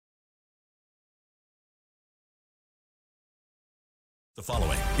The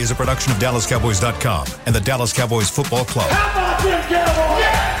following is a production of DallasCowboys.com and the Dallas Cowboys Football Club. How about them Cowboys?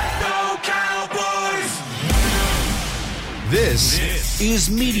 Yeah! Go Cowboys! This is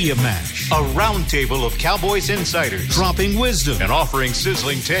Media Mash, a roundtable of Cowboys insiders dropping wisdom and offering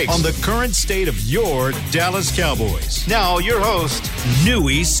sizzling takes on the current state of your Dallas Cowboys. Now, your host,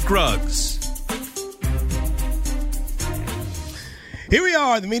 Newy Scruggs. Here we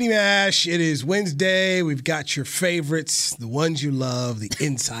are, the Media Mash. It is Wednesday. We've got your favorites, the ones you love, the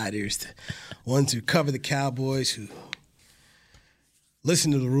insiders, the ones who cover the Cowboys, who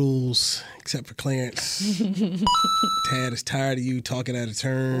listen to the rules, except for Clarence. Tad is tired of you talking out of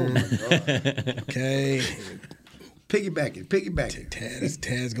turn. Okay. Piggybacking.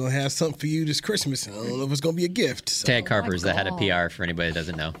 Tad's going to have something for you this Christmas. I don't know if it's going to be a gift. So. Tad Carper is the head of PR for anybody that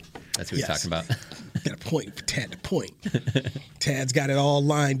doesn't know. That's who he's talking about. Got a point for Tad to point. Tad's got it all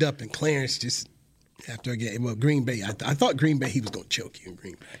lined up, and Clarence just, after a game, well, Green Bay, I thought Green Bay, he was going to choke you in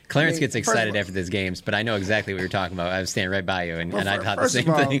Green Bay. Clarence gets excited after these games, but I know exactly what you're talking about. I was standing right by you, and I thought the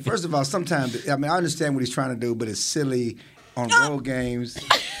same thing. First of all, sometimes, I understand what he's trying to do, but it's silly on road games.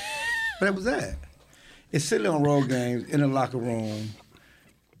 But it was that. It's silly on road games, in the locker room,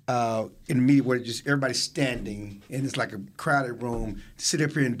 in the media where just everybody's standing, and it's like a crowded room, to sit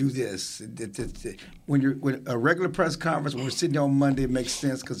up here and do this. When a regular press conference, when we're sitting there on Monday, it makes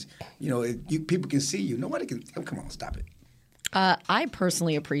sense because, people can see you. Nobody can, come on, stop it. I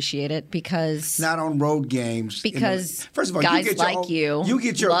personally appreciate it because not on road games. Because first of all, guys you get like you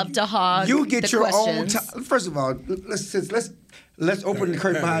get your love to hog. You get the your questions. own time. First of all, let's open the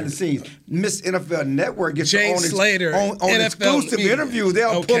curtain behind the scenes. Miss NFL Network gets Jane Slater on exclusive interview.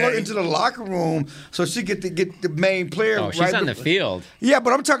 They'll pull her into the locker room so she get the main player. Oh, she's on the field. Yeah,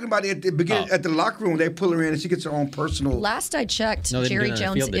 but I'm talking about at the beginning at the locker room. They pull her in and she gets her own personal. Last I checked, Jerry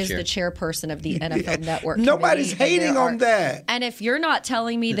Jones is the chairperson of the NFL Network. Nobody's hating on that. And if you're not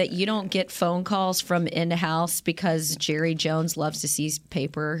telling me that you don't get phone calls from in-house because Jerry Jones loves to seize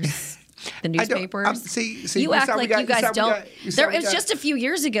papers. The newspapers. You act like you guys don't. It was just a few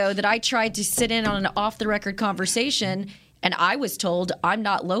years ago that I tried to sit in on an off-the-record conversation, and I was told I'm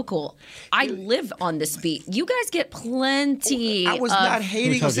not local. I live on this beat. You guys get plenty. I was not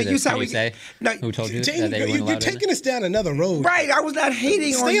hating. Who told you this? Who told you Jane, that? You're taking us down another road. Right. I was not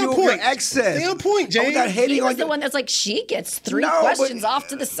hating on your access. Stay on point, Jane. I was not hating he was on the one that's like, she gets three questions off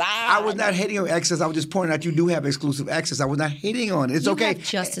to the side. I was not hating on access. I was just pointing out you do have exclusive access. I was not hating on it. It's okay. Have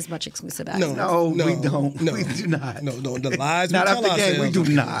just as much exclusive access. No, we don't. No, we do not. No, the lies not we after tell game. We do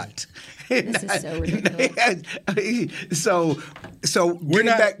not. This is so ridiculous. So you're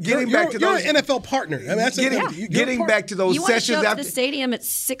back to those. You're an NFL partner. I mean, that's getting back to those you sessions. You want to show up to the stadium at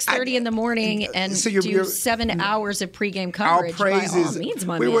 6:30 in the morning and do 7 hours of pregame coverage. Our praises. By all means,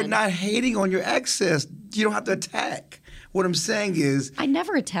 my we man. were not hating on your access. You don't have to attack. What I'm saying is, I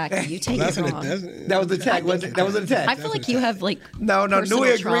never attack you. You take it wrong. That was an attack. That was an attack. I feel like you have no.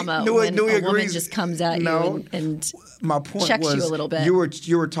 Personal trauma when a woman agrees. just comes at you and my point checks was you a little bit.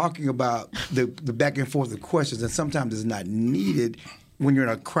 You were talking about the back and forth of questions, and sometimes it's not needed when you're in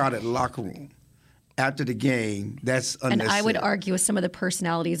a crowded locker room. After the game, that's unnecessary. And I would argue with some of the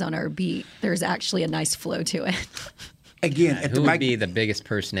personalities on our beat, there's actually a nice flow to it. Again, who would be the biggest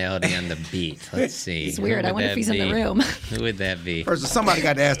personality on the beat? Let's see. It's weird. I wonder if he's in the room. Who would that be? First, somebody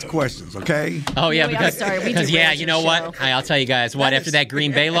got to ask the questions, okay? Oh, yeah, because you know what? I'll tell you guys what. After that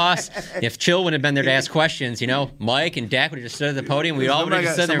Green Bay loss, if Chill would have been there to ask questions, Mike and Dak would have just stood at the podium. We'd all would have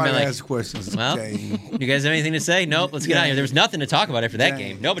just stood there and been like, ask questions, well, you guys have anything to say? Nope, let's get out of here. There was nothing to talk about after that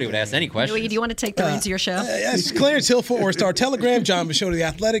game. Nobody would ask any questions. Do you want to take the reins of your show? Yes, Clarence Hill, Fort Worth Star Telegram, John Bishotti, The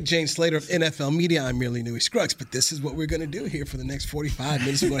Athletic, Jane Slater of NFL Media. I'm merely Newy Scruggs, but this is what we're going to do here for the next 45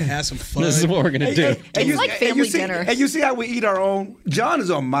 minutes. We're going to have some fun. This is what we're going to do. It's like family dinner. And you see how we eat our own? John is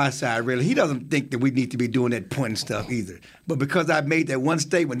on my side, really. He doesn't think that we need to be doing that pointing stuff either. But because I made that one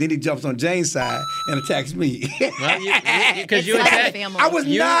statement, then he jumps on Jane's side and attacks me. Well, because you attacked. I was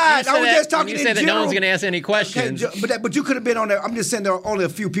not. I was just talking in general. You said that no one's going to ask any questions. Okay, but you could have been on there. I'm just saying there are only a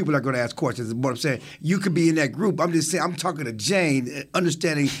few people that are going to ask questions. Is what I'm saying. You could be in that group. I'm just saying I'm talking to Jane,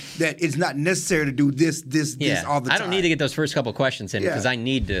 understanding that it's not necessary to do this all the time. I don't need to get those first couple questions in because I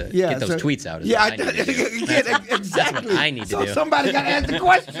need to get those tweets out. Exactly. That's what I need to do. Somebody got to ask the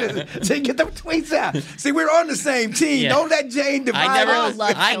questions to get the tweets out. See, we're on the same team. Don't let Jane divide us.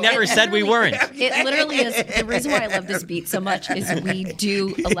 I never said we weren't. It literally is. The reason why I love this beat so much is we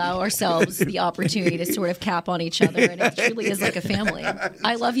do allow ourselves the opportunity to sort of cap on each other, and it truly is like a family.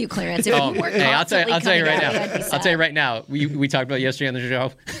 I love you, Clarence. If you weren't I'll tell you right now. I'd be sad. I'll tell you right now. We talked about yesterday on the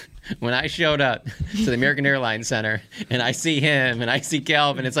show. when I showed up to the American Airlines Center and I see him and I see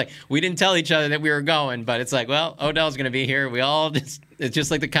Calvin, it's like we didn't tell each other that we were going, but it's like, well, Odell's going to be here. We all just, it's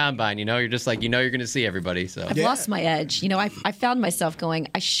just like the combine, you know? You're just like, you know, you're going to see everybody. So I've lost my edge. You know, I found myself going,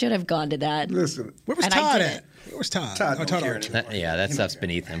 I should have gone to that. Listen, where was Todd at? Where was Todd? Todd Archer. That stuff's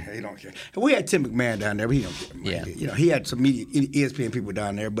beneath him. He don't care. We had Tim McMahon down there, but he don't care. Yeah. You know, he had some media, ESPN people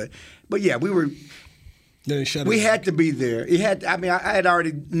down there, but yeah, we were. We had to be there. I had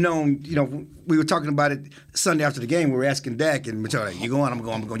already known, you know, we were talking about it Sunday after the game. We were asking Dak and Michelle, like, you going, I'm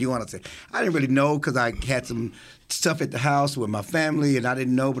going, you going? I said, I didn't really know because I had some stuff at the house with my family and I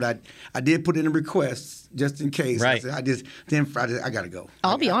didn't know, but I did put in a request just in case. Right. I said, I got to go.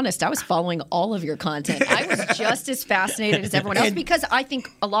 I'll be honest, I was following all of your content. I was just as fascinated as everyone else because I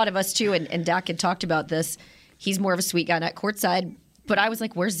think a lot of us too, and Dak had talked about this, he's more of a sweet guy, not courtside. But I was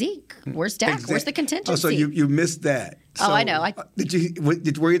like, where's Zeke? Where's Dak? Exactly. Where's the contingency? Oh, so you missed that. Oh, I know. Were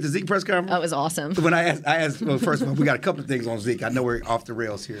you at the Zeke press conference? That was awesome. When I asked, well, first of all, we got a couple of things on Zeke. I know we're off the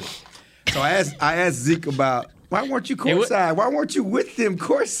rails here. So I asked Zeke about, why weren't you courtside? Why weren't you with them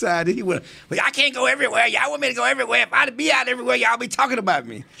courtside? And he went, well, I can't go everywhere. Y'all want me to go everywhere. If I'd be out everywhere, y'all be talking about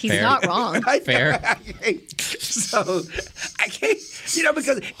me. He's not wrong. Fair. So I can't, you know,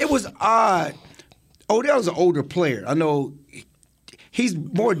 because it was odd. Odell's an older player. I know. He's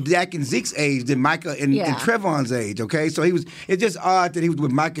more Dak and Zeke's age than Micah and Trevon's age, okay? So it's just odd that he was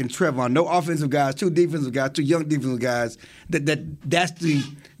with Micah and Trevon. No offensive guys, two defensive guys, two young defensive guys. That's the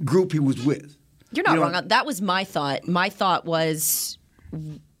group he was with. You're not wrong. That was my thought. My thought was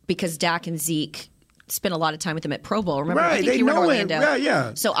because Dak and Zeke spent a lot of time with him at Pro Bowl. Remember, right, I think you were in Orlando.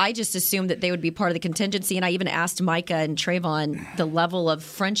 Yeah. So I just assumed that they would be part of the contingency, and I even asked Micah and Trevon the level of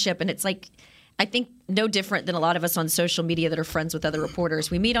friendship, and it's like, I think no different than a lot of us on social media that are friends with other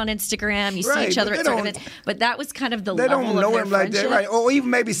reporters. We meet on Instagram, you see each other at certain events, but that was kind of the level of their friendship. They don't know him like that, right? Or even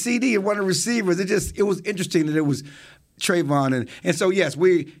maybe CD and one of the receivers. It was interesting that it was Trevon and so yes,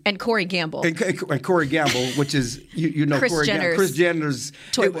 and Corey Gamble and Corey Gamble, which is you know Kris Jenner's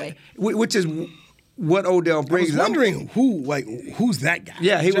toy boy, which is what Odell brings. I was wondering who's that guy.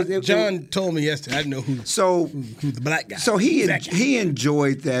 Yeah, John told me yesterday. I didn't know who's the black guy. So he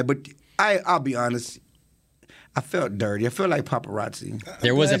enjoyed that, but I'll be honest. I felt dirty. I felt like paparazzi.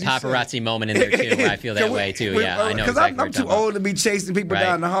 There was a paparazzi moment in there, too, where I feel that way, too. Yeah, I know exactly. Because I'm too old to be chasing people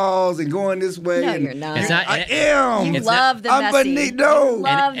down the halls and going this way. No, you're not. I am. You love the messy. No.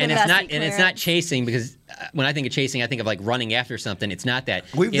 And it's not chasing because when I think of chasing, I think of like running after something. It's not that.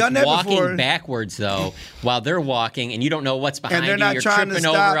 We've done that walking before. Backwards, though, while they're walking, and you don't know what's behind you. You're tripping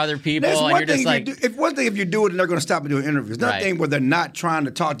over other people, and you're just like. One thing if you do it and they're going to stop and do an interview. It's another thing where they're not trying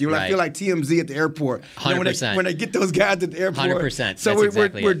to talk to you. I feel like TMZ at the airport. 100%. When they get those guys at the airport. 100%. So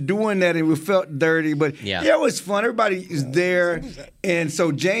we're doing that, and we felt dirty, but yeah, it was fun. Everybody is there, and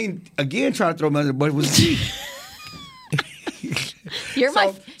so Jane again trying to throw me under the bus was Zeke. You're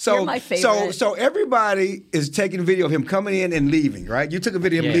my favorite. So everybody is taking a video of him coming in and leaving, right? You took a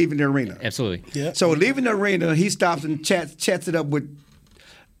video of him leaving the arena. Absolutely. Yeah. So leaving the arena, he stops and chats it up with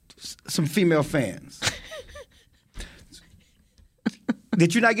some female fans.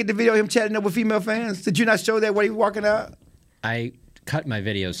 Did you not get the video of him chatting up with female fans? Did you not show that when he was walking out? I cut my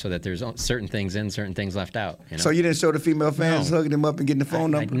videos so that there's certain things in, certain things left out. You know? So you didn't show the female fans hugging him up and getting the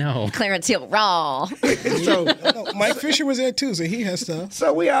phone number? No. Clarence Hill, raw. Mike Fisher was there too, so he has stuff.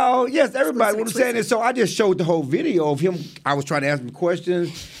 So we all, everybody. What I'm saying is, so I just showed the whole video of him. I was trying to ask him questions.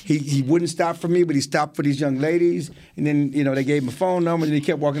 He wouldn't stop for me, but he stopped for these young ladies. And then, they gave him a phone number, and he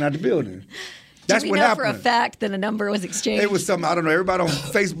kept walking out the building. That's what happened. For a fact that a number was exchanged? It was something, I don't know. Everybody on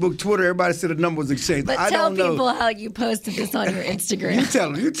Facebook, Twitter, everybody said a number was exchanged. But tell people how you posted this on your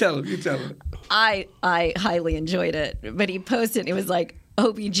Instagram. You tell them. I highly enjoyed it. But he posted, it was like,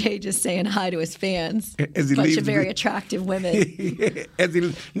 OBJ just saying hi to his fans. As he bunch of very attractive women. One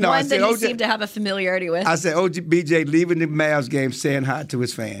that he seemed to have a familiarity with. I said, OBJ leaving the Mavs game saying hi to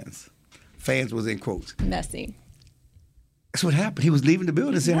his fans. Fans was in quotes. Messy. That's what happened. He was leaving the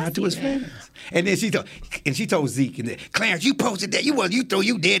building saying hi to his fans. And then she told Zeke, and then, Clarence, you posted that.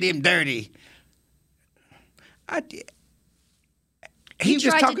 You did him dirty. I did. He was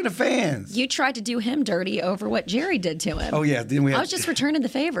just talking to fans. You tried to do him dirty over what Jerry did to him. Oh, yeah. I was just returning the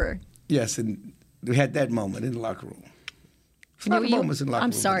favor. Yes, and we had that moment in the locker room.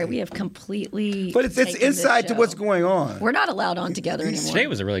 I'm sorry, we have completely. But it's insight to what's going on. We're not allowed on together anymore. Today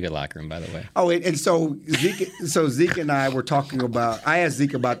was a really good locker room, by the way. Oh, and so Zeke and I were talking about. I asked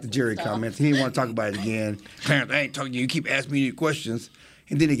Zeke about the Jerry comments. He didn't want to talk about it again. Clarence, I ain't talking to you. You keep asking me any questions,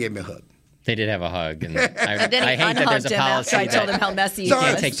 and then he gave me a hug. They did have a hug, and I hate that there's a policy. I told him how messy he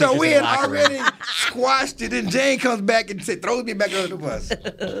was. So we had already squashed it, and Jane comes back and throws me back under the bus.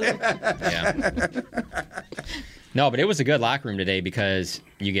 Yeah. No, but it was a good locker room today because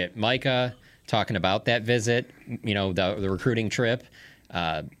you get Micah talking about that visit, the recruiting trip.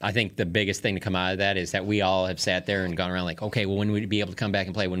 I think the biggest thing to come out of that is that we all have sat there and gone around like, okay, well, when would we be able to come back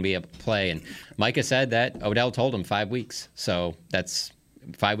and play? When would we be able to play? And Micah said that Odell told him 5 weeks. So that's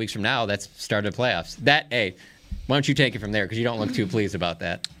 5 weeks from now. That's start of the playoffs. Hey, why don't you take it from there? Because you don't look too pleased about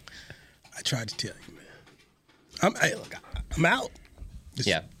that. I tried to tell you, man. I'm out.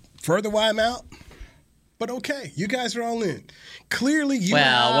 Yeah. Further why I'm out. But okay, you guys are all in. Clearly, you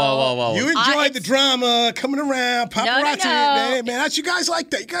whoa. You enjoyed the drama coming around, paparazzi. No. Man, that's you guys like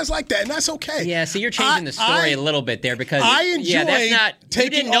that. You guys like that, and that's okay. Yeah, so you're changing the story a little bit there because I enjoyed that's not. taking you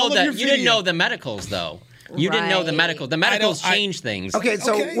didn't know all of your You didn't know the medicals though. You didn't know the medicals. The medicals change things. Okay,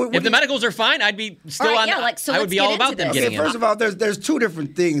 so if the medicals are fine, I'd be still on. Yeah, so I would be all about them getting First of all, there's two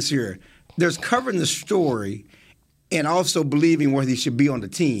different things here. There's covering the story, and also believing where he should be on the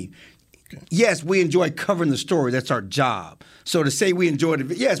team. Yes, we enjoy covering the story. That's our job. So to say we enjoyed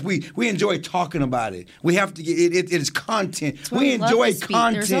it, yes, we enjoy talking about it. We have to get it is content. We enjoy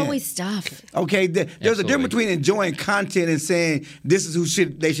content. There's always stuff. Okay, there's a difference between enjoying content and saying this is who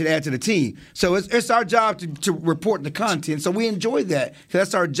they should add to the team. So it's our job to report the content. So we enjoy that.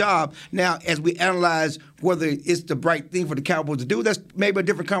 That's our job. Now, as we analyze whether it's the right thing for the Cowboys to do, that's maybe a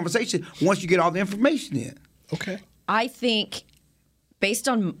different conversation once you get all the information in. Okay. I think, based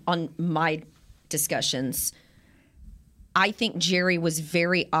on my discussions, I think Jerry was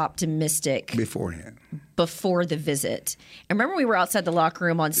very optimistic beforehand, before the visit. And remember, we were outside the locker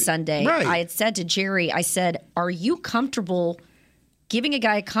room on Sunday. Right. I had said to Jerry, I said, are you comfortable giving a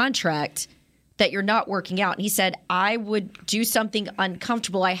guy a contract that you're not working out? And he said, I would do something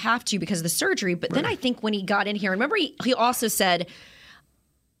uncomfortable. I have to because of the surgery. But then I think when he got in here, remember, he also said,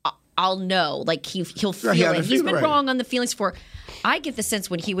 I'll know. Like, he'll feel it. He's been wrong on the feelings for. I get the sense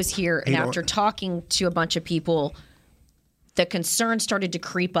when he was here and after talking to a bunch of people, the concern started to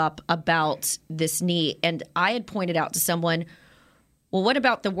creep up about this knee. And I had pointed out to someone, well, what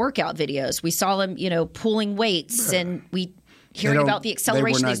about the workout videos? We saw him, pulling weights and we hearing about the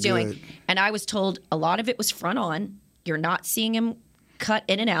acceleration he's doing. Good. And I was told a lot of it was front on. You're not seeing him cut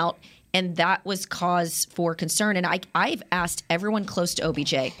in and out. And that was cause for concern. And I've asked everyone close to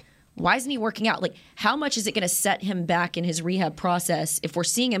OBJ, why isn't he working out? Like, how much is it going to set him back in his rehab process if we're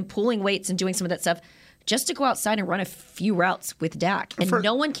seeing him pulling weights and doing some of that stuff just to go outside and run a few routes with Dak? And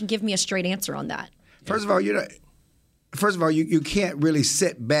no one can give me a straight answer on that. First of all, you can't really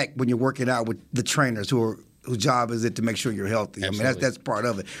sit back when you're working out with the trainers whose job is it to make sure you're healthy. Absolutely. I mean, that's part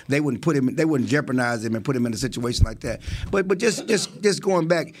of it. They wouldn't jeopardize him and put him in a situation like that. But just going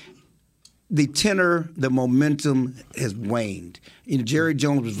back, the tenor, the momentum has waned. Jerry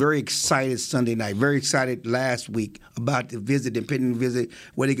Jones was very excited Sunday night, very excited last week about the visit, the impending visit,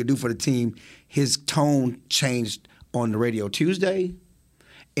 what he could do for the team. His tone changed on the radio Tuesday,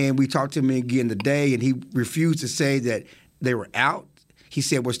 and we talked to him again today, and he refused to say that they were out. He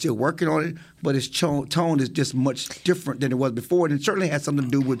said we're still working on it, but his tone is just much different than it was before, and it certainly has something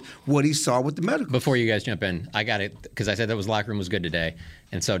to do with what he saw with the medical. Before you guys jump in, I got it because I said that locker room was good today,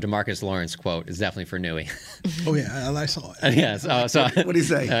 and so DeMarcus Lawrence quote is definitely for Newey. Oh yeah, I saw it. Yeah. So what did he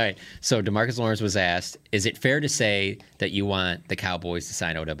say? All right. So DeMarcus Lawrence was asked, "Is it fair to say that you want the Cowboys to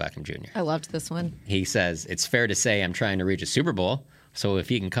sign Odell Beckham Jr.?" I loved this one. He says, "It's fair to say I'm trying to reach a Super Bowl." So if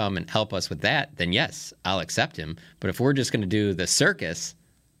he can come and help us with that, then yes, I'll accept him. But if we're just going to do the circus,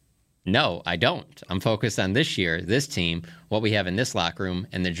 no, I don't. I'm focused on this year, this team, what we have in this locker room,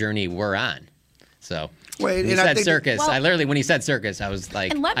 and the journey we're on. So when he said circus, when he said circus, I was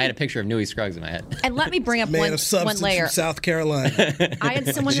like, I had a picture of Newey Scruggs in my head. And let me bring up one layer. From South Carolina. I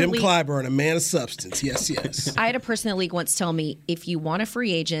had someone Jim Clyburn, a man of substance. Yes. I had a person in the league once tell me, if you want a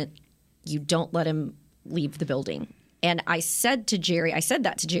free agent, you don't let him leave the building. And I said that to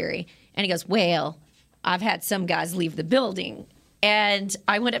Jerry, and he goes, well, I've had some guys leave the building. And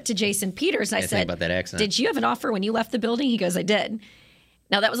I went up to Jason Peters. I said, about that accent. Did you have an offer when you left the building? He goes, I did.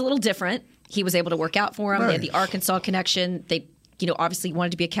 Now, that was a little different. He was able to work out for him. Right. They had the Arkansas connection. They, obviously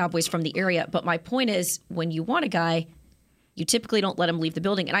wanted to be a Cowboys from the area. But my point is, when you want a guy, you typically don't let him leave the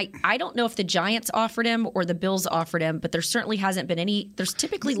building. And I don't know if the Giants offered him or the Bills offered him, but there certainly hasn't been any. There's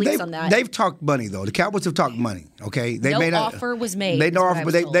typically leaks on that. They've talked money, though. The Cowboys have talked money, okay? Offer was made.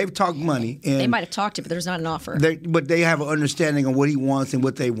 They've talked money. And they might have talked it, but there's not an offer. But they have an understanding of what he wants and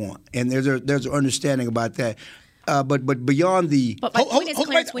what they want. And there's an understanding about that. But beyond the... But my point is,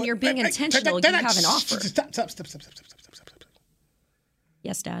 Clarence, when you're being intentional, you have an offer. Stop.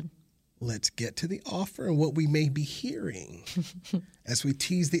 Yes, Dad. let's get to the offer and what we may be hearing as we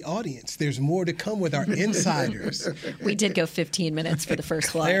tease the audience. There's more to come with our insiders. We did go 15 minutes for the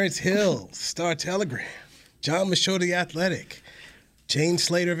first flight. Clarence Hill, Star-Telegram, John Machota, The Athletic, Jane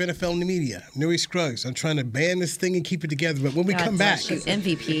Slater of NFL Media, Nui Scruggs. I'm trying to band this thing and keep it together. But when we come back,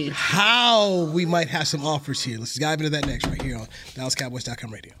 MVP. How we might have some offers here. Let's dive into that next right here on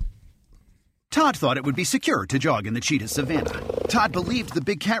DallasCowboys.com radio. Todd thought it would be secure to jog in the cheetah savanna. Todd believed the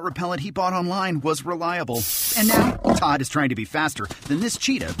big cat repellent he bought online was reliable. And now, Todd is trying to be faster than this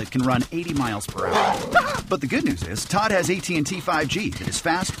cheetah that can run 80 miles per hour. But the good news is, Todd has AT&T 5G that is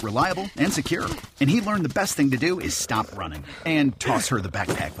fast, reliable, and secure. And he learned the best thing to do is stop running and toss her the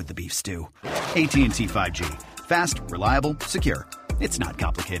backpack with the beef stew. AT&T 5G. Fast, reliable, secure. It's not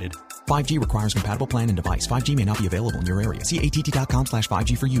complicated. 5G requires compatible plan and device. 5G may not be available in your area. See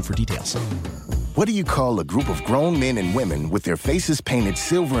att.com/5G for you for details. What do you call a group of grown men and women with their faces painted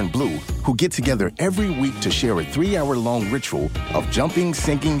silver and blue who get together every week to share a 3-hour-long ritual of jumping,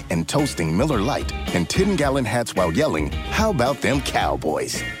 singing, and toasting Miller Lite in 10-gallon hats while yelling, "How about them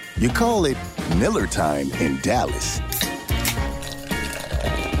Cowboys?" You call it Miller Time in Dallas.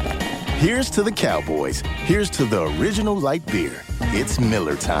 Here's to the Cowboys. Here's to the original light beer. It's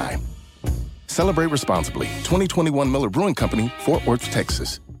Miller Time. Celebrate responsibly. 2021 Miller Brewing Company, Fort Worth,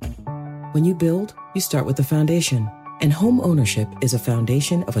 Texas. When you build, you start with the foundation. And home ownership is a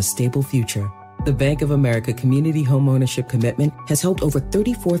foundation of a stable future. The Bank of America Community Home Ownership Commitment has helped over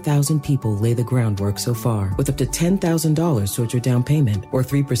 34,000 people lay the groundwork so far, with up to $10,000 towards your down payment or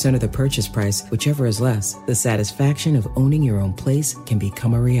 3% of the purchase price, whichever is less. The satisfaction of owning your own place can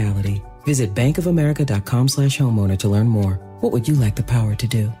become a reality. Visit bankofamerica.com/homeowner to learn more. What would you like the power to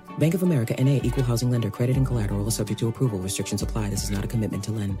do? Bank of America N.A. Equal Housing Lender. Credit and collateral is subject to approval. Restrictions apply. This is not a commitment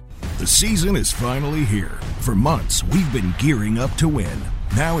to lend. The season is finally here. For months, we've been gearing up to win.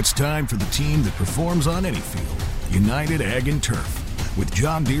 Now it's time for the team that performs on any field. United Ag and Turf. With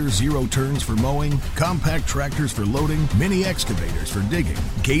John Deere Zero Turns for mowing, compact tractors for loading, mini excavators for digging,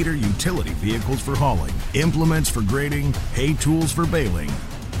 Gator utility vehicles for hauling, implements for grading, hay tools for baling.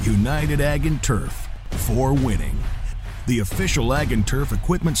 United Ag and Turf. For winning. The official Ag and Turf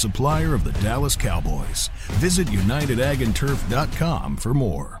equipment supplier of the Dallas Cowboys. Visit UnitedAgAndTurf.com for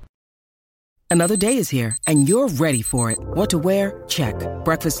more. Another day is here, and you're ready for it. What to wear? Check.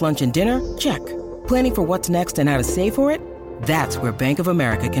 Breakfast, lunch, and dinner? Check. Planning for what's next and how to save for it? That's where Bank of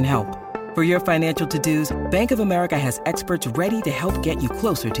America can help. For your financial to-dos, Bank of America has experts ready to help get you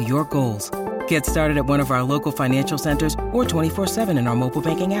closer to your goals. Get started at one of our local financial centers or 24/7 in our mobile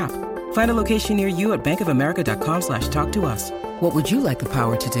banking app. Find a location near you at bankofamerica.com/talktous. What would you like the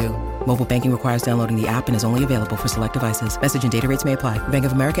power to do? Mobile banking requires downloading the app and is only available for select devices. Message and data rates may apply. Bank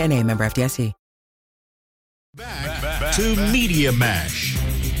of America N.A., member FDIC. Back to Media Mash.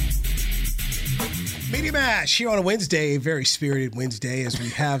 Media Mash here on a Wednesday, very spirited Wednesday, as we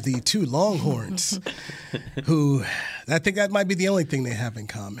have the two Longhorns who I think that might be the only thing they have in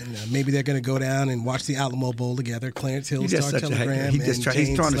common. Maybe they're going to go down and watch the Alamo Bowl together. Clarence Hill, Star-Telegram, he's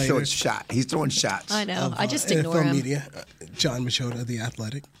trying to show a shot. He's throwing shots. I know. I just ignore him. Media, John Machota, The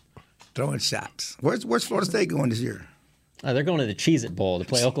Athletic. Throwing shots. Where's Florida State going this year? They're going to the Cheez-It Bowl to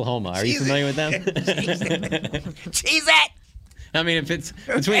play Oklahoma. Are you familiar with them? Cheez-It! I mean, if it's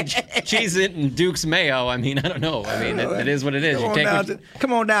between Cheez-It and Duke's Mayo, I mean, I don't know. I mean, it is what it is.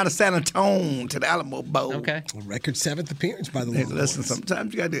 Come on down to San Antonio to the Alamo Bowl. Okay. Record 7th appearance by the Longhorns. Listen,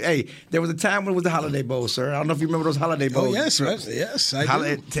 sometimes you got to do. Hey, there was a time when it was the Holiday Bowl, sir. I don't know if you remember those Holiday Bowls. Oh, yes,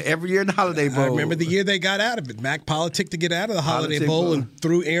 I do. Every year in the Holiday Bowl. I remember the year they got out of it. Mac politicked to get out of the Holiday Bowl and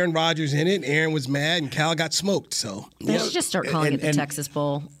threw Aaron Rodgers in it. And Aaron was mad, and Cal got smoked. So they should just start calling it the Texas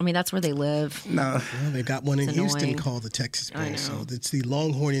Bowl. I mean, that's where they live. No, they got one in Houston called the Texas Bowl. So it's the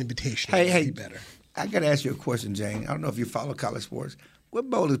Longhorn Invitation. Hey, better. I got to ask you a question, Jane. I don't know if you follow college sports.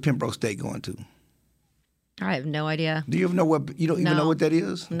 What bowl is Pembroke State going to? I have no idea. Do you even know what? You don't even know what that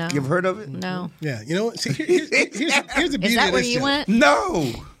is? No. You ever heard of it? No. Yeah. You know what? See, here's the beauty of this. Is that where you went?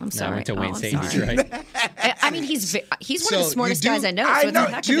 No. I'm sorry. I went to Wayne State, right? I mean, he's one of the smartest guys I know. So I know.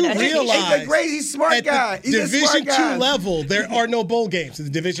 It's a heck of an He's a crazy smart guy. At the Division II level, there are no bowl games at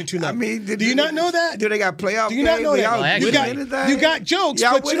the Division II level. I mean, do you not know that? Do they got playoff? Do you not know that? You got jokes,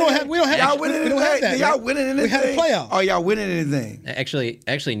 but you don't have. We don't have. Y'all winning anything? That. Y'all winning anything? We have a playoff. Oh, y'all winning anything? Actually,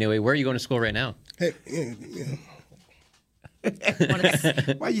 Nui, where are you going to school right now? Hey,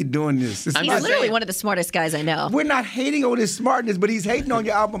 why are you doing this? He's literally one of the smartest guys I know. We're not hating on his smartness, but he's hating on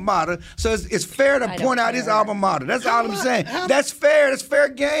your alma mater. So it's fair to point out his alma mater. That's all I'm saying. That's fair. That's fair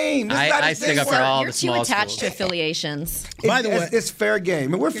game. I stick up for all the small schools. You're too attached to affiliations. By the way, it's fair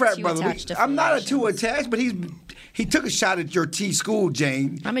game. And we're frat brothers. I'm not too attached, but He took a shot at your T school,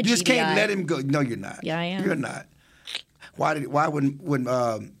 Jane. I'm a You just GDI. can't let him go. No, you're not. Yeah, I am. You're not. Why when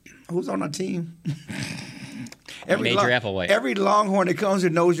who's on our team? Major Applewhite. Every Longhorn that comes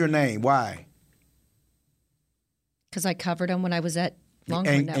here knows your name. Why? Because I covered him when I was at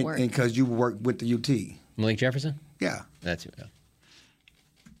Longhorn Network. And because you worked with the UT. Malik Jefferson? Yeah. That's who. Yeah.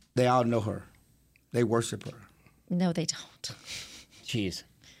 They all know her. They worship her. No, they don't. Jeez.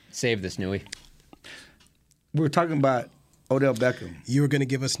 Save this, Newey. We were talking about Odell Beckham. You were going to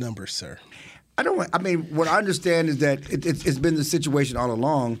give us numbers, sir. What I understand is that it's been the situation all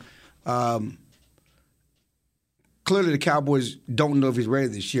along. Clearly, the Cowboys don't know if he's ready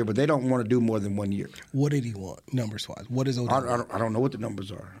this year, but they don't want to do more than 1 year. What did he want, numbers-wise? What is Odell? I don't know what the numbers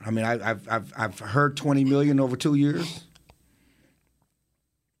are. I mean, I've heard $20 million over 2 years.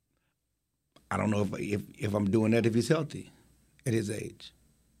 I don't know if I'm doing that if he's healthy at his age.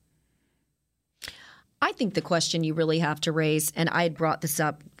 I think the question you really have to raise, and I had brought this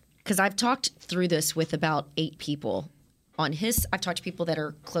up because I've talked through this with about 8 people on his. I've talked to people that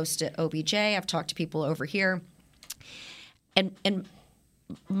are close to OBJ. I've talked to people over here. And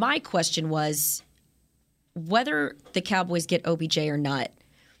my question was whether the Cowboys get OBJ or not,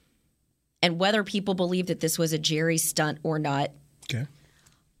 and whether people believe that this was a Jerry stunt or not. Okay.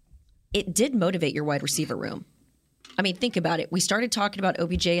 It did motivate your wide receiver room. I mean, think about it. We started talking about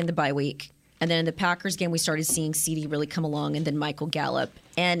OBJ in the bye week, and then in the Packers game, we started seeing CD really come along, and then Michael Gallup.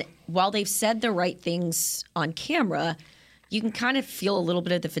 And while they've said the right things on camera, you can kind of feel a little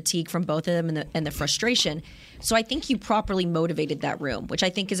bit of the fatigue from both of them and the frustration. So I think you properly motivated that room, which I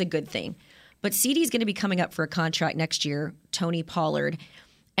think is a good thing. But CD's going to be coming up for a contract next year, Tony Pollard.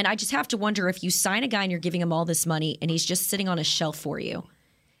 And I just have to wonder if you sign a guy and you're giving him all this money and he's just sitting on a shelf for you.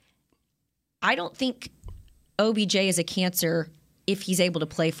 I don't think OBJ is a cancer if he's able to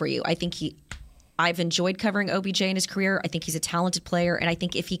play for you. I've enjoyed covering OBJ in his career. I think he's a talented player. And I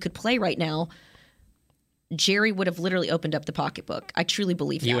think if he could play right now, Jerry would have literally opened up the pocketbook. I truly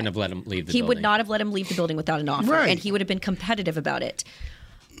believe that. He wouldn't have let him leave the building. He would not have let him leave the building without an offer. Right. And he would have been competitive about it.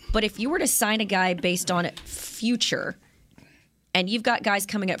 But if you were to sign a guy based on future, and you've got guys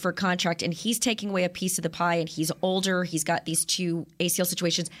coming up for a contract, and he's taking away a piece of the pie, and he's older, he's got these 2 ACL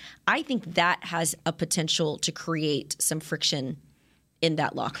situations, I think that has a potential to create some friction in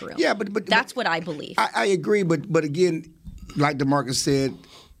that locker room. Yeah, but that's what I believe. I agree, but again, like DeMarcus said,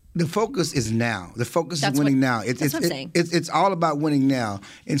 the focus is now. The focus is winning now. That's what I'm saying. It's all about winning now.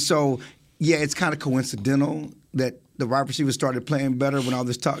 And so, yeah, it's kind of coincidental that the wide receivers started playing better when all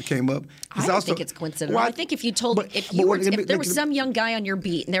this talk came up. I don't think it's coincidental. I think if you told if there was some young guy on your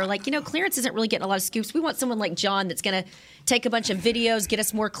beat and they were like, Clarence isn't really getting a lot of scoops. We want someone like John that's going to take a bunch of videos, get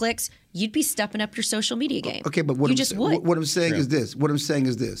us more clicks. You'd be stepping up your social media game. Okay, but what I'm saying is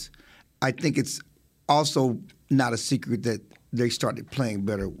this. I think it's also not a secret that they started playing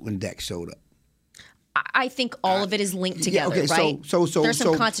better when Dak showed up. I think all of it is linked together, right? So there's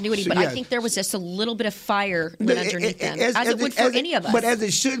some continuity, but I think there was just a little bit of fire lit underneath them, as it would for any of us. But as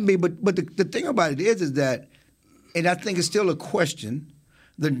it should be. But the thing about it is that, and I think it's still a question,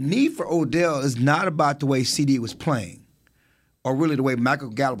 the need for Odell is not about the way CD was playing, or really the way Michael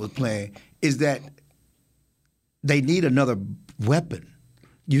Gallup was playing, is that they need another weapon.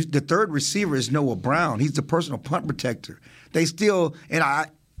 The third receiver is Noah Brown. He's the personal punt protector. They still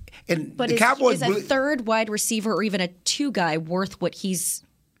But the Cowboys is a third wide receiver or even a 2 guy worth what he's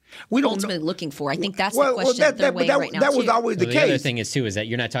ultimately looking for? I think that's the question they're weighing right now. That was always the case. The other thing is too is that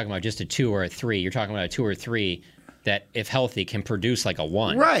you're not talking about just a 2 or a 3. You're talking about a 2 or 3 that, if healthy, can produce like a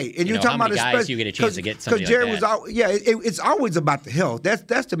 1. Right, and you're talking how about many guys you get a chance to get somebody Jerry like that. it's always about the health.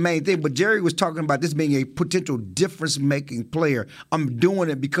 That's the main thing. But Jerry was talking about this being a potential difference-making player. I'm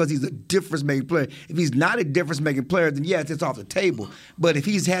doing it because he's a difference-making player. If he's not a difference-making player, then yes, it's off the table. But if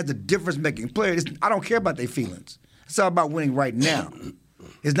he's had the difference-making player, I don't care about their feelings. It's all about winning right now.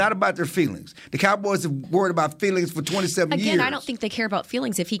 It's not about their feelings. The Cowboys have worried about feelings for 27 years. Again, I don't think they care about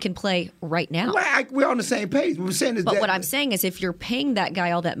feelings if he can play right now. We're on the same page. What I'm saying is if you're paying that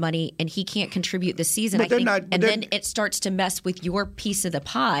guy all that money and he can't contribute this season, then it starts to mess with your piece of the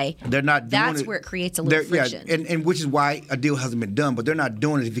pie. They're not doing That's where it creates a little friction. Yeah, and which is why a deal hasn't been done, but they're not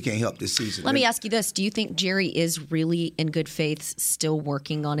doing it if he can't help this season. Let me ask you this. Do you think Jerry is really in good faith still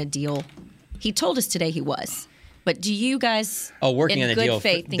working on a deal? He told us today he was. But do you guys, working in on a good deal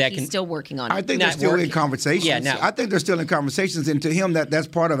faith, think he's still working on it? I think they're still in conversations. Yeah, I think they're still in conversations, and to him, that's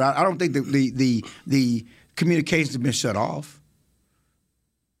part of it. I don't think that the communications have been shut off.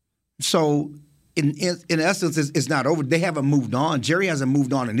 So in essence, it's not over. They haven't moved on. Jerry hasn't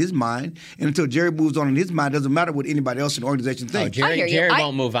moved on in his mind. And until Jerry moves on in his mind, it doesn't matter what anybody else in the organization thinks. Jerry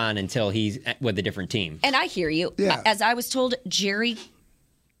won't move on until he's with a different team. And I hear you. Yeah. As I was told, Jerry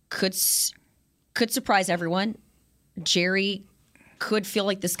could surprise everyone. Jerry could feel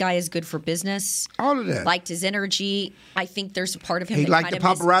like this guy is good for business. All of that. Liked his energy. I think there's a part of him he that liked the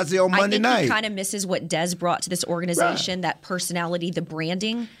paparazzi on Monday night. He kind of misses what Dez brought to this organization, right. That personality, the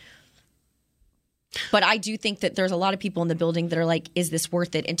branding. But I do think that there's a lot of people in the building that are like, is this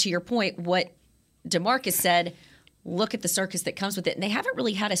worth it? And to your point, what DeMarcus said, look at the circus that comes with it. And they haven't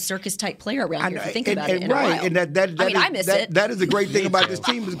really had a circus-type player around here, if you think about it, in a while. And I miss it. That is the great thing about this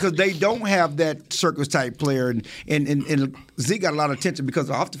team because they don't have that circus-type player. And Zeke got a lot of attention because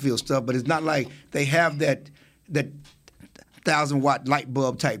of off-the-field stuff, but it's not like they have that 1,000-watt light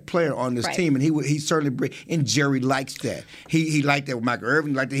bulb type player on this team, and he certainly and Jerry likes that. He liked that with Michael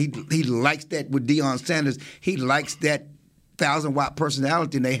Irvin. He likes that with Deion Sanders. He likes that 1,000-watt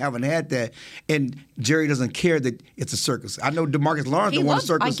personality, and they haven't had that. And Jerry doesn't care that it's a circus. I know DeMarcus Lawrence don't want a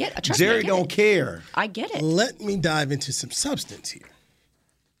circus. Jerry don't care. I get it. Let me dive into some substance here.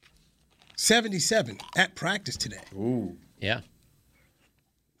 77 at practice today. Ooh, yeah.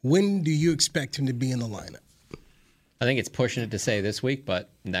 When do you expect him to be in the lineup? I think it's pushing it to say this week, but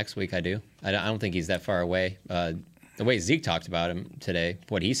next week I do. I don't think he's that far away. The way Zeke talked about him today,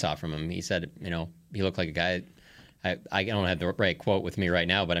 what he saw from him, he said, he looked like a guy. I don't have the right quote with me right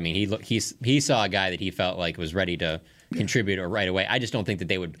now, but I mean, he saw a guy that he felt like was ready to contribute right away. I just don't think that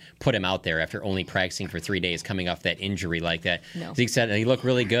they would put him out there after only practicing for 3 days, coming off that injury like that. No. Zeke said he looked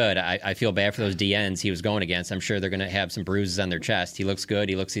really good. I feel bad for those DNs he was going against. I'm sure they're going to have some bruises on their chest. He looks good.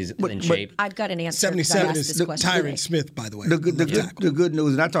 He's in shape. I've got an answer. 77 is Tyron Smith, by the way. The good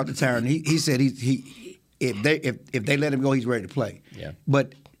news, and I talked to Tyron. He said if they let him go, he's ready to play. Yeah.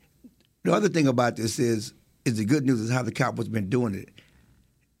 But the other thing about this is the good news is how the Cowboys been doing it,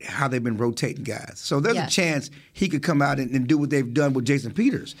 how they've been rotating guys. So there's a chance he could come out and do what they've done with Jason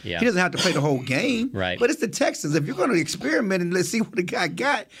Peters. Yeah. He doesn't have to play the whole game. Right. But it's the Texans. If you're going to experiment and let's see what the guy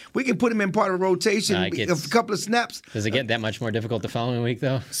got, we can put him in part of the rotation, a couple of snaps. Does it get that much more difficult the following week,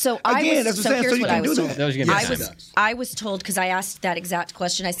 though? So here's what I was told. I was told, because I asked that exact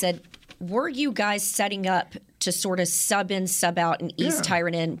question, I said, were you guys setting up to sort of sub in, sub out, and ease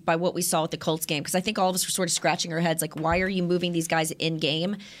Tyron in by what we saw with the Colts game? Because I think all of us were sort of scratching our heads, like, why are you moving these guys in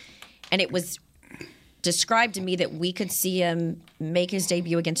game? And it was described to me that we could see him make his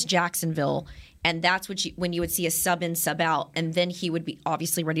debut against Jacksonville, and that's when you would see a sub in, sub out, and then he would be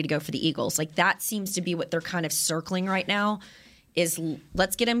obviously ready to go for the Eagles. Like, that seems to be what they're kind of circling right now. Is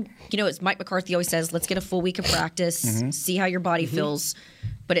let's get him, as Mike McCarthy always says, let's get a full week of practice, see how your body feels.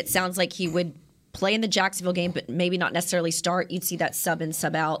 But it sounds like he would play in the Jacksonville game, but maybe not necessarily start. You'd see that sub in,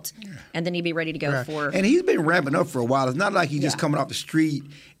 sub out, and then he'd be ready to go for. And he's been ramping up for a while. It's not like he's just coming off the street,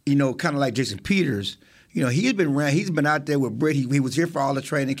 kind of like Jason Peters. He's been out there with Britt. He was here for all the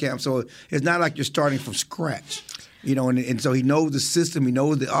training camp, so it's not like you're starting from scratch. And so he knows the system, he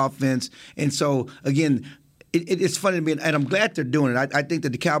knows the offense, and so again. It's funny to me, and I'm glad they're doing it. I think that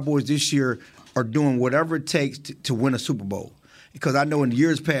the Cowboys this year are doing whatever it takes to win a Super Bowl. Because I know in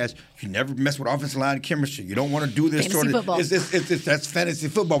years past, you never mess with offensive line chemistry. You don't want to do this fantasy football. That's fantasy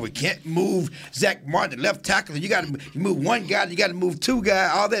football. We can't move Zach Martin, the left tackle. You move one guy, you got to move two guys.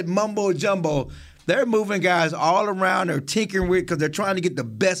 All that mumbo jumbo. They're moving guys all around. They're tinkering with because they're trying to get the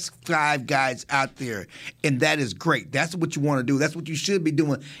best 5 guys out there, and that is great. That's what you want to do. That's what you should be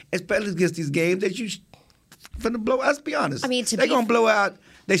doing, especially against these games that you. From the blow, let's be honest. I mean, they're going to blow out.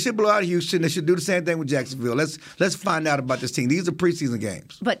 They should blow out Houston. They should do the same thing with Jacksonville. Let's find out about this team. These are preseason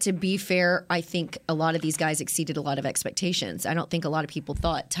games. But to be fair, I think a lot of these guys exceeded a lot of expectations. I don't think a lot of people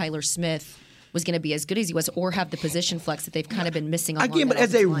thought Tyler Smith was going to be as good as he was, or have the position flex that they've kind of been missing. Again, but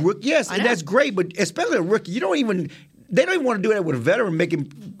as a rookie, yes, and that's great. But especially a rookie, they don't even want to do that with a veteran, make him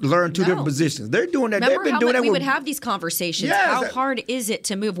learn two different positions. They're doing that. Remember They've been doing that. We would have these conversations. Yes, how hard is it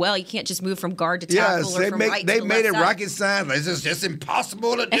to move? Well, you can't just move from guard to tackle or from right to they left made it side. rocket science. Like, it's just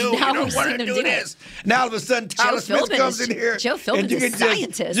impossible to do. And You now don't we've want seen to them do do this. Now all of a sudden, Tyler Smith comes in here. Joe Philbin's a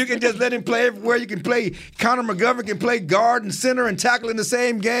scientist. You can just let him play everywhere. You can play. Connor McGovern can play guard and center and tackle in the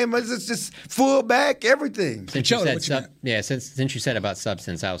same game. It's just full back, everything. Since you said about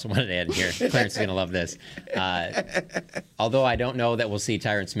substance, I also wanted to add in here. Clarence is going to love this. Although I don't know that we'll see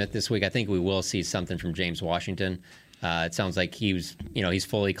Tyron Smith this week, I think we will see something from James Washington. It sounds like he's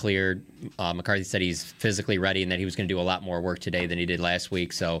fully cleared. McCarthy said he's physically ready and that he was going to do a lot more work today than he did last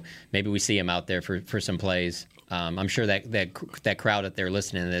week. So maybe we see him out there for some plays. I'm sure that crowd out there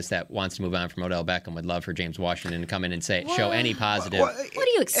listening to this that wants to move on from Odell Beckham would love for James Washington to come in and show any positive. What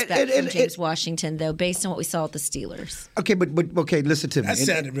do you expect from James Washington, though, based on what we saw at the Steelers? Okay, but okay, listen to me. That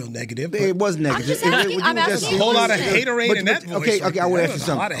sounded real negative. It was negative. I'm asking a whole lot of haterade in that voice. Okay, I want to ask you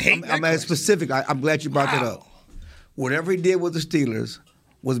something. A lot of hate. I'm specific. I'm glad you brought that up. Whatever he did with the Steelers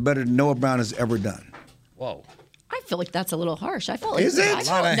was better than Noah Brown has ever done. Whoa. I feel like that's a little harsh. I felt like Is it? A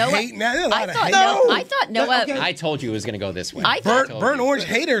lot of hate now. I thought Noah. Okay. I told you it was going to go this way. Burnt Orange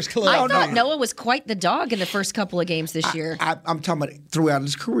Haters Club. I thought Noah was quite the dog in the first couple of games this year. I'm talking about throughout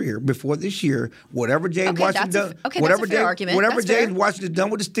his career. Before this year, whatever James Washington done, whatever James Washington done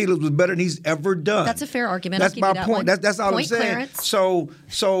with the Steelers was better than he's ever done. That's a fair argument. That's my point. That's all point I'm saying. Clarence.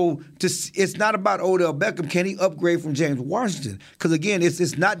 So it's not about Odell Beckham. Can he upgrade from James Washington? Because again,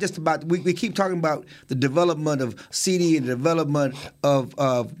 it's not just about. We keep talking about the development of CD and the development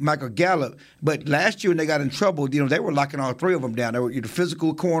of Michael Gallup, but last year when they got in trouble, they were locking all three of them down. They were the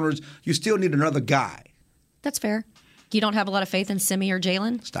physical corners. You still need another guy. That's fair. You don't have a lot of faith in Simi or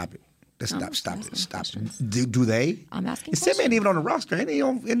Jalen? Stop it. Stop it. Do they? I'm asking questions. Simi ain't even on the roster. Ain't he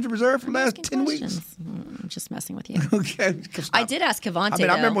in the reserve for the last 10 weeks? I'm just messing with you. Okay. I did ask Cavante.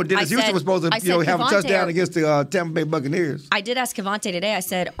 I remember when Dennis Houston was supposed to have a touchdown against the Tampa Bay Buccaneers. I did ask Cavante today. I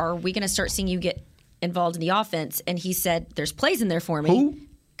said, are we going to start seeing you get involved in the offense? And he said, there's plays in there for me. Who?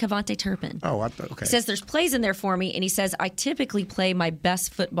 Cavante Turpin. Oh, I thought, okay. He says, there's plays in there for me. And he says, I typically play my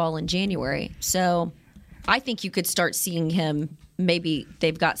best football in January. So I think you could start seeing him. Maybe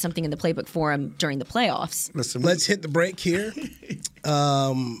they've got something in the playbook for him during the playoffs. Listen, let's hit the break here.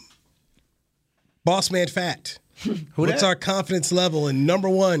 Boss Man Fact. What's our confidence level? And number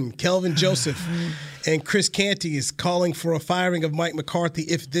one, Kelvin Joseph and Chris Canty is calling for a firing of Mike McCarthy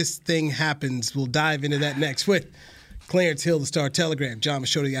if this thing happens. We'll dive into that next with Clarence Hill, the Star Telegram, John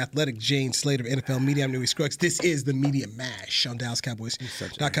Machota, The Athletic, Jane Slater, NFL Media. I'm Newy Scruggs. This is the Media Mash on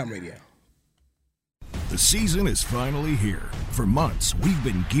DallasCowboys.com radio. The season is finally here. For months, we've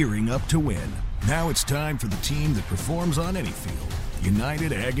been gearing up to win. Now it's time for the team that performs on any field,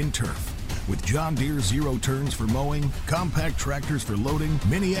 United Ag and Turf. With John Deere Zero Turns for mowing, compact tractors for loading,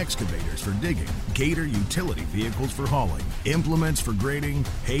 mini excavators for digging, Gator utility vehicles for hauling, implements for grading,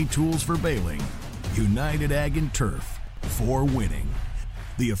 hay tools for baling. United Ag and Turf, for winning.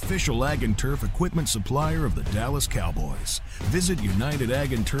 The official Ag and Turf equipment supplier of the Dallas Cowboys. Visit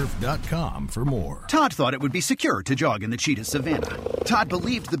UnitedAgAndTurf.com for more. Todd thought it would be secure to jog in the cheetah savanna. Todd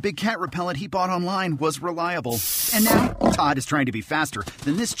believed the big cat repellent he bought online was reliable. And now, Todd is trying to be faster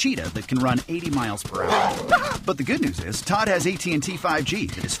than this cheetah that can run 80 miles per hour. But the good news is, Todd has AT&T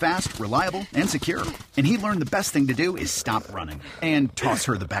 5G that is fast, reliable, and secure. And he learned the best thing to do is stop running and toss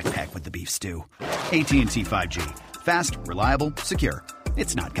her the backpack with the beef stew. AT&T 5G. Fast, reliable, secure.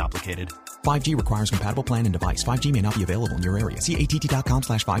 It's not complicated. 5G requires compatible plan and device. 5G may not be available in your area. See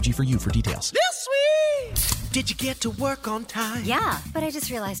att.com/5G for you for details. This sweet! Did you get to work on time? Yeah, but I just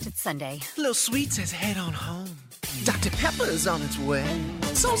realized it's Sunday. Little Sweet says head on home. Dr. Pepper's on its way.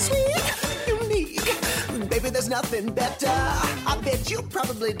 So sweet, unique. Baby, there's nothing better. I bet you've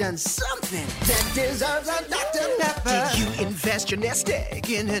probably done something that deserves a Dr. Pepper. Did you invest your nest egg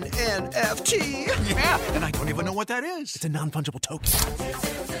in an NFT? Yeah, and I don't even know what that is. It's a non-fungible token.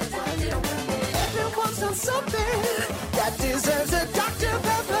 Everyone wants on something that deserves a Dr.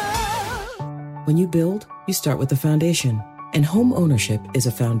 Pepper. When you build, you start with the foundation. And home ownership is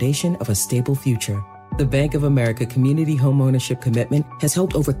a foundation of a stable future. The Bank of America Community Homeownership Commitment has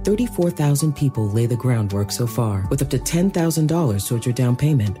helped over 34,000 people lay the groundwork so far, with up to $10,000 towards your down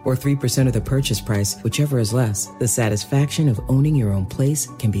payment or 3% of the purchase price, whichever is less. The satisfaction of owning your own place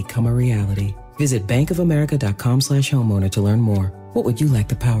can become a reality. Visit bankofamerica.com/homeowner to learn more. What would you like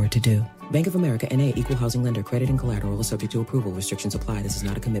the power to do? Bank of America NA, Equal Housing Lender. Credit and collateral is subject to approval. Restrictions apply. This is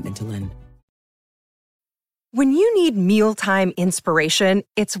not a commitment to lend. When you need mealtime inspiration,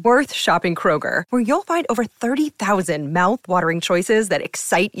 it's worth shopping Kroger, where you'll find over 30,000 mouth-watering choices that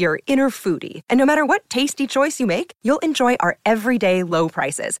excite your inner foodie. And no matter what tasty choice you make, you'll enjoy our everyday low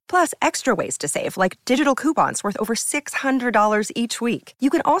prices, plus extra ways to save, like digital coupons worth over $600 each week. You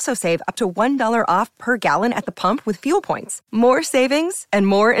can also save up to $1 off per gallon at the pump with fuel points. More savings and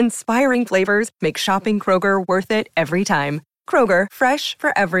more inspiring flavors make shopping Kroger worth it every time. Kroger, fresh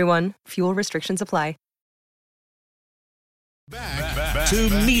for everyone. Fuel restrictions apply. Back to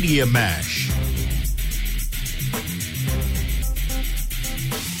Media Mash.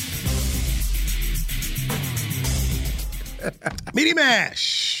 Media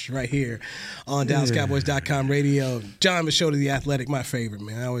Mash right here on DallasCowboys.com radio. John Machota, The Athletic, my favorite,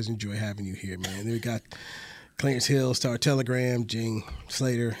 man. I always enjoy having you here, man. Then we got Clarence Hill, Star Telegram, Gene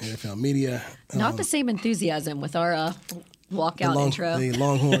Slater, NFL Media. Not the same enthusiasm with our walkout intro. The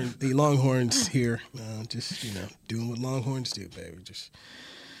Longhorns here, just doing what Longhorns do, baby.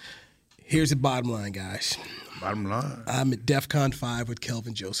 Here's the bottom line, guys. Bottom line. I'm at DEFCON 5 with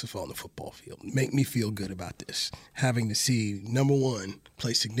Kelvin Joseph on the football field. Make me feel good about this. Having to see, number one,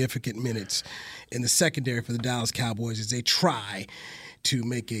 play significant minutes in the secondary for the Dallas Cowboys as they try to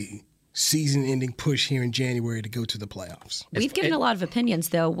make a season-ending push here in January to go to the playoffs. We've given a lot of opinions,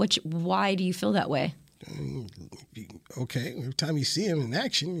 though. Why do you feel that way? Okay, every time you see him in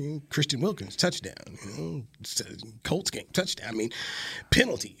action, Christian Wilkins, touchdown. Colts game, touchdown.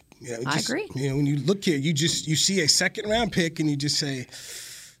 Penalty. I agree. When you look here, you see a second-round pick, and you just say,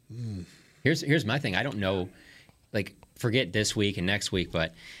 Here's my thing. I don't know, forget this week and next week,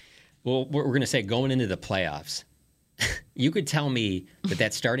 but we're going to say going into the playoffs. You could tell me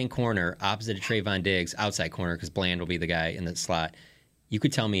that starting corner opposite of Trayvon Diggs, outside corner, because Bland will be the guy in the slot. You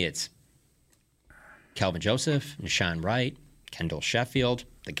could tell me it's Kelvin Joseph, Nahshon Wright, Kendall Sheffield,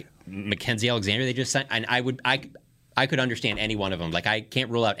 Mackenzie Alexander they just signed. And I could understand any one of them. I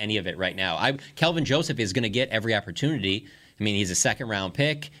can't rule out any of it right now. Kelvin Joseph is going to get every opportunity. I mean, he's a second-round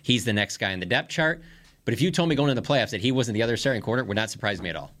pick. He's the next guy in the depth chart. But if you told me going into the playoffs that he wasn't the other starting corner, it would not surprise me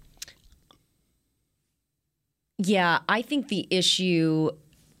at all. Yeah, I think the issue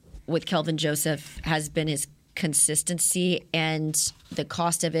with Kelvin Joseph has been his consistency and the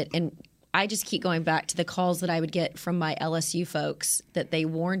cost of it. And I just keep going back to the calls that I would get from my LSU folks that they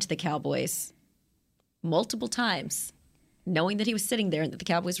warned the Cowboys multiple times, knowing that he was sitting there and that the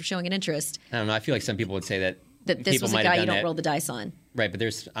Cowboys were showing an interest. I don't know. I feel like some people would say that this was a guy you don't roll the dice on. Right, but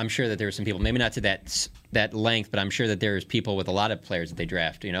I'm sure that there are some people, maybe not to that length, but I'm sure that there's people with a lot of players that they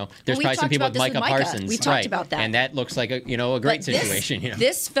draft. There's probably some people with Micah Parsons. We talked about that, and that looks like a great situation.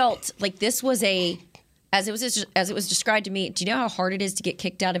 This felt like this was as it was described to me. Do you know how hard it is to get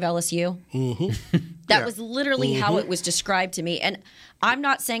kicked out of LSU? Mm-hmm. That was literally how it was described to me, and I'm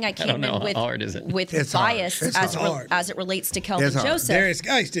not saying I came in with bias as it relates to Kelvin Joseph. Darius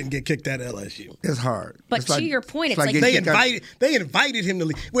Geis didn't get kicked out of LSU. It's hard. But to your point, it's like they invited him to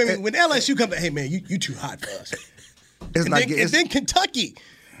leave. When LSU comes, hey man, you too hot for us. And then Kentucky,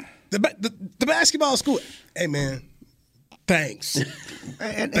 the basketball school, hey man, thanks.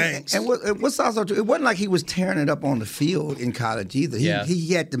 Thanks. And what's also true, it wasn't like he was tearing it up on the field in college either.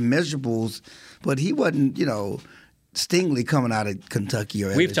 He had the measurables, but he wasn't, Stingley coming out of Kentucky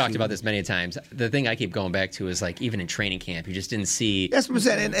or LSU. We've talked about this many times. The thing I keep going back to is even in training camp, you just didn't see. That's what I'm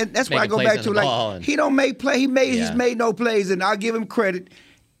saying, and that's why I go back to he don't make play. He's made no plays, and I'll give him credit.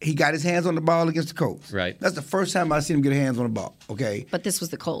 He got his hands on the ball against the Colts. Right. That's the first time I've seen him get hands on the ball. Okay. But this was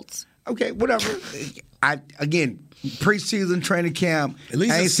the Colts. Okay, whatever. Preseason training camp. At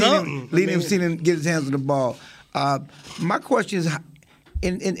least I ain't seen him get his hands on the ball. My question is.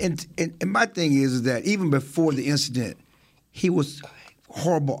 And my thing is that even before the incident, he was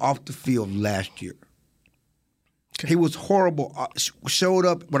horrible off the field last year. Okay. He was horrible. Showed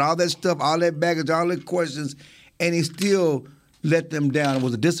up with all that stuff, all that baggage, all the questions, and he still let them down. It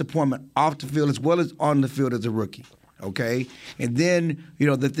was a disappointment off the field as well as on the field as a rookie. Okay, and then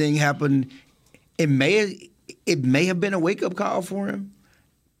the thing happened. It may have been a wake-up call for him.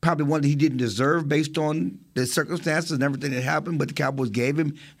 Probably one that he didn't deserve based on the circumstances and everything that happened, but the Cowboys gave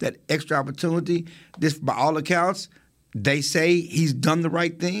him that extra opportunity. This, by all accounts, they say he's done the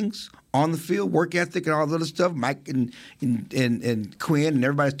right things on the field, work ethic and all the other stuff. Mike and Quinn and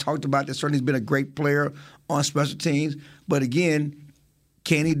everybody's talked about that. Certainly he's been a great player on special teams. But again,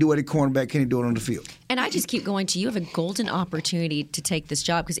 can he do it at cornerback? Can he do it on the field? And I just keep going to you have a golden opportunity to take this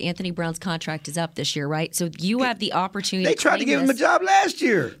job because Anthony Brown's contract is up this year, right? So you have the opportunity. They tried to give him a job last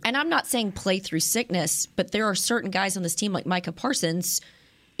year. And I'm not saying play through sickness, but there are certain guys on this team like Micah Parsons.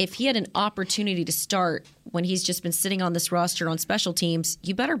 If he had an opportunity to start when he's just been sitting on this roster on special teams,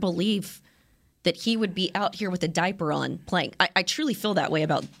 you better believe that he would be out here with a diaper on playing. I truly feel that way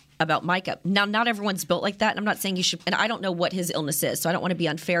about Micah. Now, not everyone's built like that, and I'm not saying you should, and I don't know what his illness is, so I don't want to be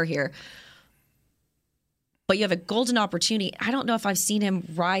unfair here. But you have a golden opportunity. I don't know if I've seen him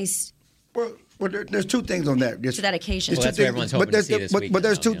rise. Well there's two things on that. To that occasion. Well, that's what everyone's hoping to see this weekend. But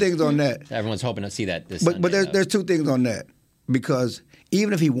there's two things on that. Everyone's hoping to see that this But Sunday, there's two things on that. Because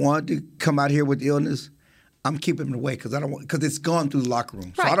even if he wanted to come out here with illness, I'm keeping him away because it's gone through the locker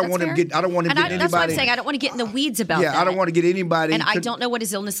room. So right, I don't want him to get anybody. That's what I'm saying. I don't want to get in the weeds about that. Yeah, I don't want to get anybody. And I don't know what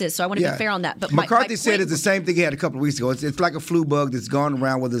his illness is, so I want to be fair on that. But McCarthy said it's the same thing he had a couple of weeks ago. It's like a flu bug that's gone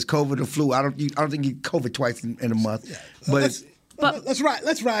around, whether it's COVID or flu. I don't think you COVID twice in a month. Yeah. But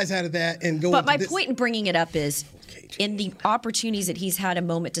let's rise out of that and go. But my point in bringing it up is, in the opportunities that he's had a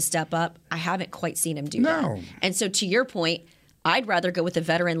moment to step up, I haven't quite seen him do that. And so, to your point, I'd rather go with a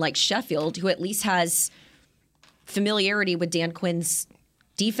veteran like Sheffield, who at least has familiarity with Dan Quinn's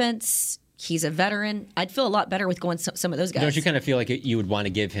defense. He's a veteran. I'd feel a lot better with going some of those guys. Don't you kind of feel like you would want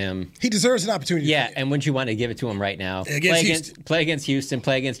to give him? He deserves an opportunity. Yeah, and wouldn't you want to give it to him right now? Play against Houston,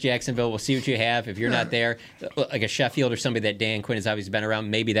 play against Jacksonville. We'll see what you have. If you're not there, like a Sheffield or somebody that Dan Quinn has obviously been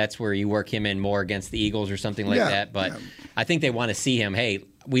around, maybe that's where you work him in more against the Eagles or something like that. But I think they want to see him. Hey,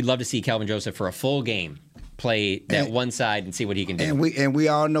 we'd love to see Kelvin Joseph for a full game play that one side and see what he can do. And we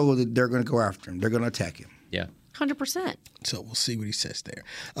all know that they're going to go after him. They're going to attack him. Yeah. 100%. So we'll see what he says there.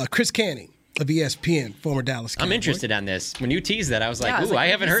 Chris Canning of ESPN, former Dallas Cowboy. I'm interested on this. When you teased that, I was like, I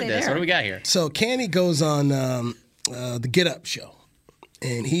haven't heard this. What do we got here? So Canning goes on the Get Up show,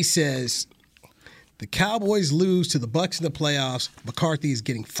 and he says, the Cowboys lose to the Bucs in the playoffs. McCarthy is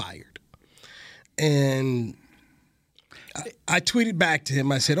getting fired. And I tweeted back to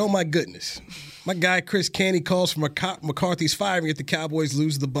him. I said, oh, my goodness. My guy Chris Canning calls for McCarthy's firing if the Cowboys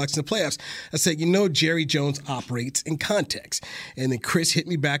lose to the Bucs in the playoffs. I said, Jerry Jones operates in context. And then Chris hit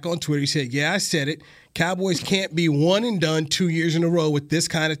me back on Twitter. He said, yeah, I said it. Cowboys can't be one and done 2 years in a row with this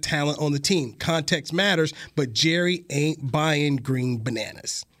kind of talent on the team. Context matters, but Jerry ain't buying green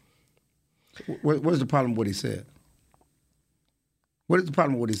bananas. What is the problem with what he said? What is the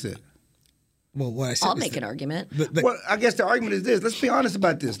problem with what he said? Well, what I said I'll make an argument. Well, I guess the argument is this. Let's be honest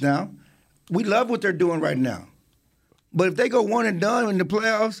about this now. We love what they're doing right now. But if they go one and done in the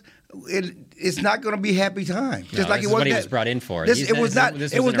playoffs, it's not going to be happy times. Just like it was what he was brought in for. It was not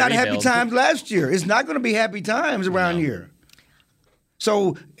happy times last year. It's not going to be happy times around here.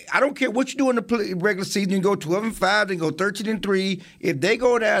 So I don't care what you do in the regular season. You can go 12-5, then go 13-3. If they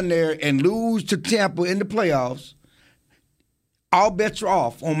go down there and lose to Tampa in the playoffs, all bets are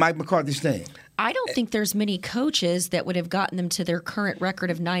off on Mike McCarthy staying. I don't think there's many coaches that would have gotten them to their current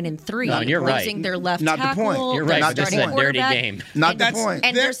record of 9-3. No, you're losing right. Their left not tackle. The point. You're right. But this is a dirty game. Not the point.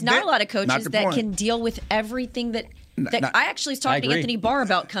 And there's not a lot of coaches that can deal with everything that I actually was talking to Anthony Barr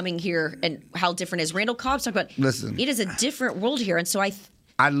about coming here and how different is. Randall Cobb's talking about. Listen, it is a different world here, and so I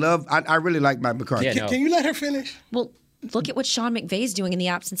really like Mike McCarthy. Yeah, can you let her finish? Well, look at what Sean McVay's doing in the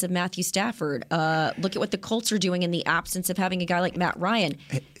absence of Matthew Stafford. Look at what the Colts are doing in the absence of having a guy like Matt Ryan.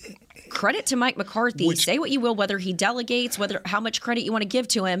 Credit to Mike McCarthy. Say what you will, whether he delegates, how much credit you want to give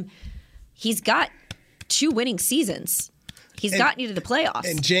to him. He's got 2 winning seasons. He's gotten you to the playoffs.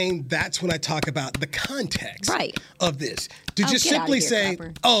 And Jane, that's when I talk about the context of this. To just simply say,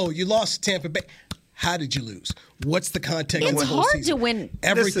 you lost to Tampa Bay. How did you lose? What's the context of the whole season? It's hard to win.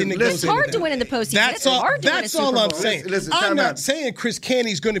 Everything that goes into that. It's hard to win in the postseason. That's all I'm saying. I'm not saying Chris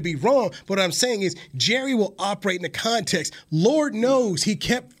Canning's going to be wrong. But what I'm saying is Jerry will operate in the context. Lord knows he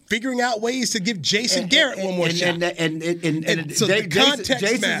kept figuring out ways to give Jason Garrett one more shot. So the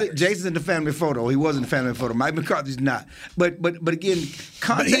context matters. Jason's in the family photo. He was in the family photo. Mike McCarthy's not. But again, context.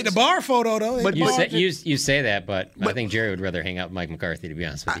 But he had the bar photo though. But you say that, but I think Jerry would rather hang out with Mike McCarthy, to be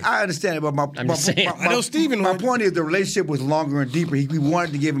honest with you. I understand it, but I'm just saying. I know Steven. My point is the relationship was longer and deeper. We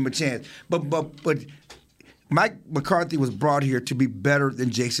wanted to give him a chance, but Mike McCarthy was brought here to be better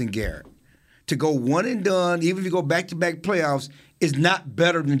than Jason Garrett. To go one and done, even if you go back-to-back playoffs, is not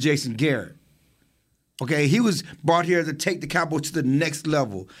better than Jason Garrett. Okay, he was brought here to take the Cowboys to the next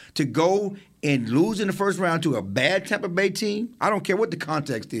level. To go and lose in the first round to a bad Tampa Bay team, I don't care what the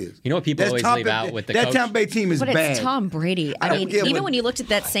context is. You know what people always leave out with the coach? That Tampa Bay team is bad. But it's Tom Brady. I mean, even when you looked at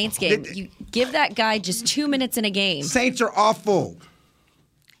that Saints game, you give that guy just 2 minutes in a game. Saints are awful.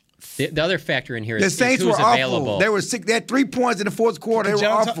 The other factor in here is Saints who's were available. Awful. They had 3 points in the fourth quarter. They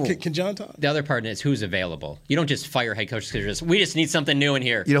were awful. Can John talk? The other part is who's available. You don't just fire head coaches because we just need something new in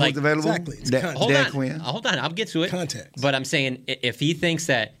here. You know who's available? Exactly. Hold on. I'll get to it. Context. But I'm saying if he thinks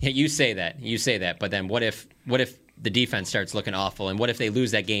that you say that, but then what if the defense starts looking awful, and what if they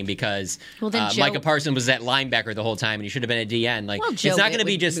lose that game because Micah Parsons was that linebacker the whole time and he should have been a DN? Like it's not going to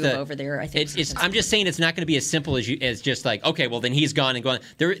be just over there. I think I'm just saying it's not going to be as simple as just like, okay, well then he's gone and gone.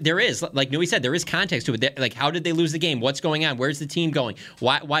 There is, like Newey said, there is context to it. Like how did they lose the game? What's going on? Where's the team going?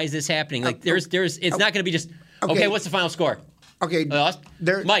 Why is this happening? Like it's not going to be just okay. What's the final score? Okay,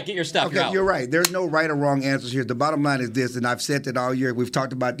 Mike, get your stuff. Okay, you're right. There's no right or wrong answers here. The bottom line is this, and I've said that all year. We've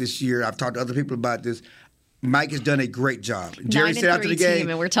talked about this year. I've talked to other people about this. Mike has done a great job. Jerry said after the game,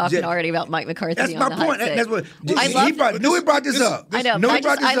 and we're talking already about Mike McCarthy. That's my point. That's what Newey brought this up. I know.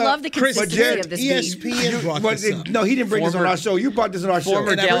 I love the consistency of this ESPN brought this up. No, he didn't bring this on our show. You brought this on our show.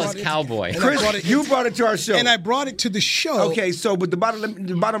 Former Dallas Cowboy. Chris, you brought it to our show, and I brought it to the show. Okay, so but the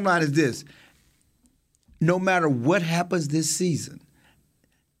bottom line is this: no matter what happens this season,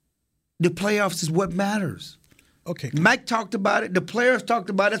 the playoffs is what matters. Okay. Mike talked about it. The players talked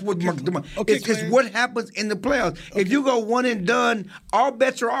about it. That's what it's what happens in the playoffs. Okay. If you go one and done, all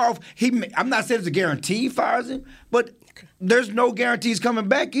bets are off. I'm not saying it's a guarantee he fires him, but there's no guarantees coming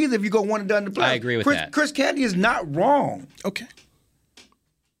back either if you go one and done in the playoffs. I agree with that. Chris Canty is not wrong. Okay.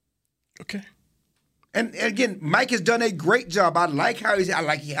 And again, Mike has done a great job. I like how he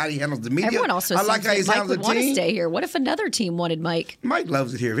handles the media. Everyone also seems like Mike would want to stay here. What if another team wanted Mike? Mike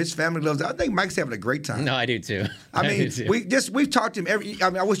loves it here. His family loves it. I think Mike's having a great time. No, I do too. I mean, we've talked to him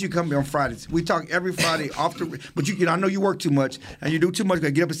I wish you'd come here on Fridays. We talk every Friday but I know you work too much and you do too much. You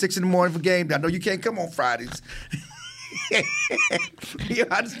gotta get up at 6 a.m. for game. I know you can't come on Fridays. You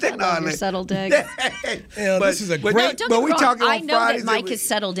understand all that? Settled, Dig. This is a great. But we talking on I know Fridays that Mike is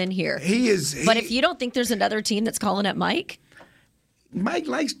settled in here. He is. But if you don't think there's another team that's calling up Mike, Mike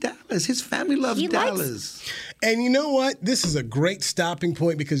likes Dallas. His family loves Dallas. And you know what? This is a great stopping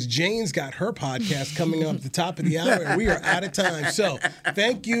point because Jane's got her podcast coming up at the top of the hour, and we are out of time. So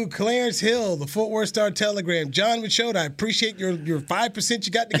thank you, Clarence Hill, the Fort Worth Star-Telegram. John Machota, I appreciate your 5%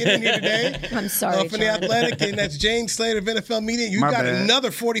 you got to get in here today. I'm sorry, from The Athletic, and that's Jane Slater of NFL Media. You got another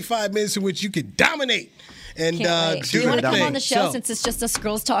 45 minutes in which you can dominate. And do you want to come on the show since it's just us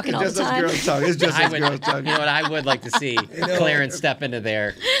girls talking all the time? It's just us girls talking. You know what? I would like to see Clarence step into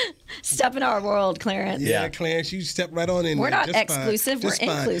there. Step in our world, Clarence. Yeah, Clarence, you step right on in. We're there. not just exclusive. Fine.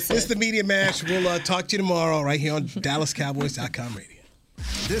 We're inclusive. This is the Media Mash. We'll talk to you tomorrow right here on DallasCowboys.com radio.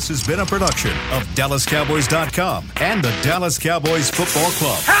 This has been a production of DallasCowboys.com and the Dallas Cowboys Football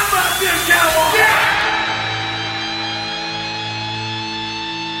Club. How about this, Cowboys? Yeah!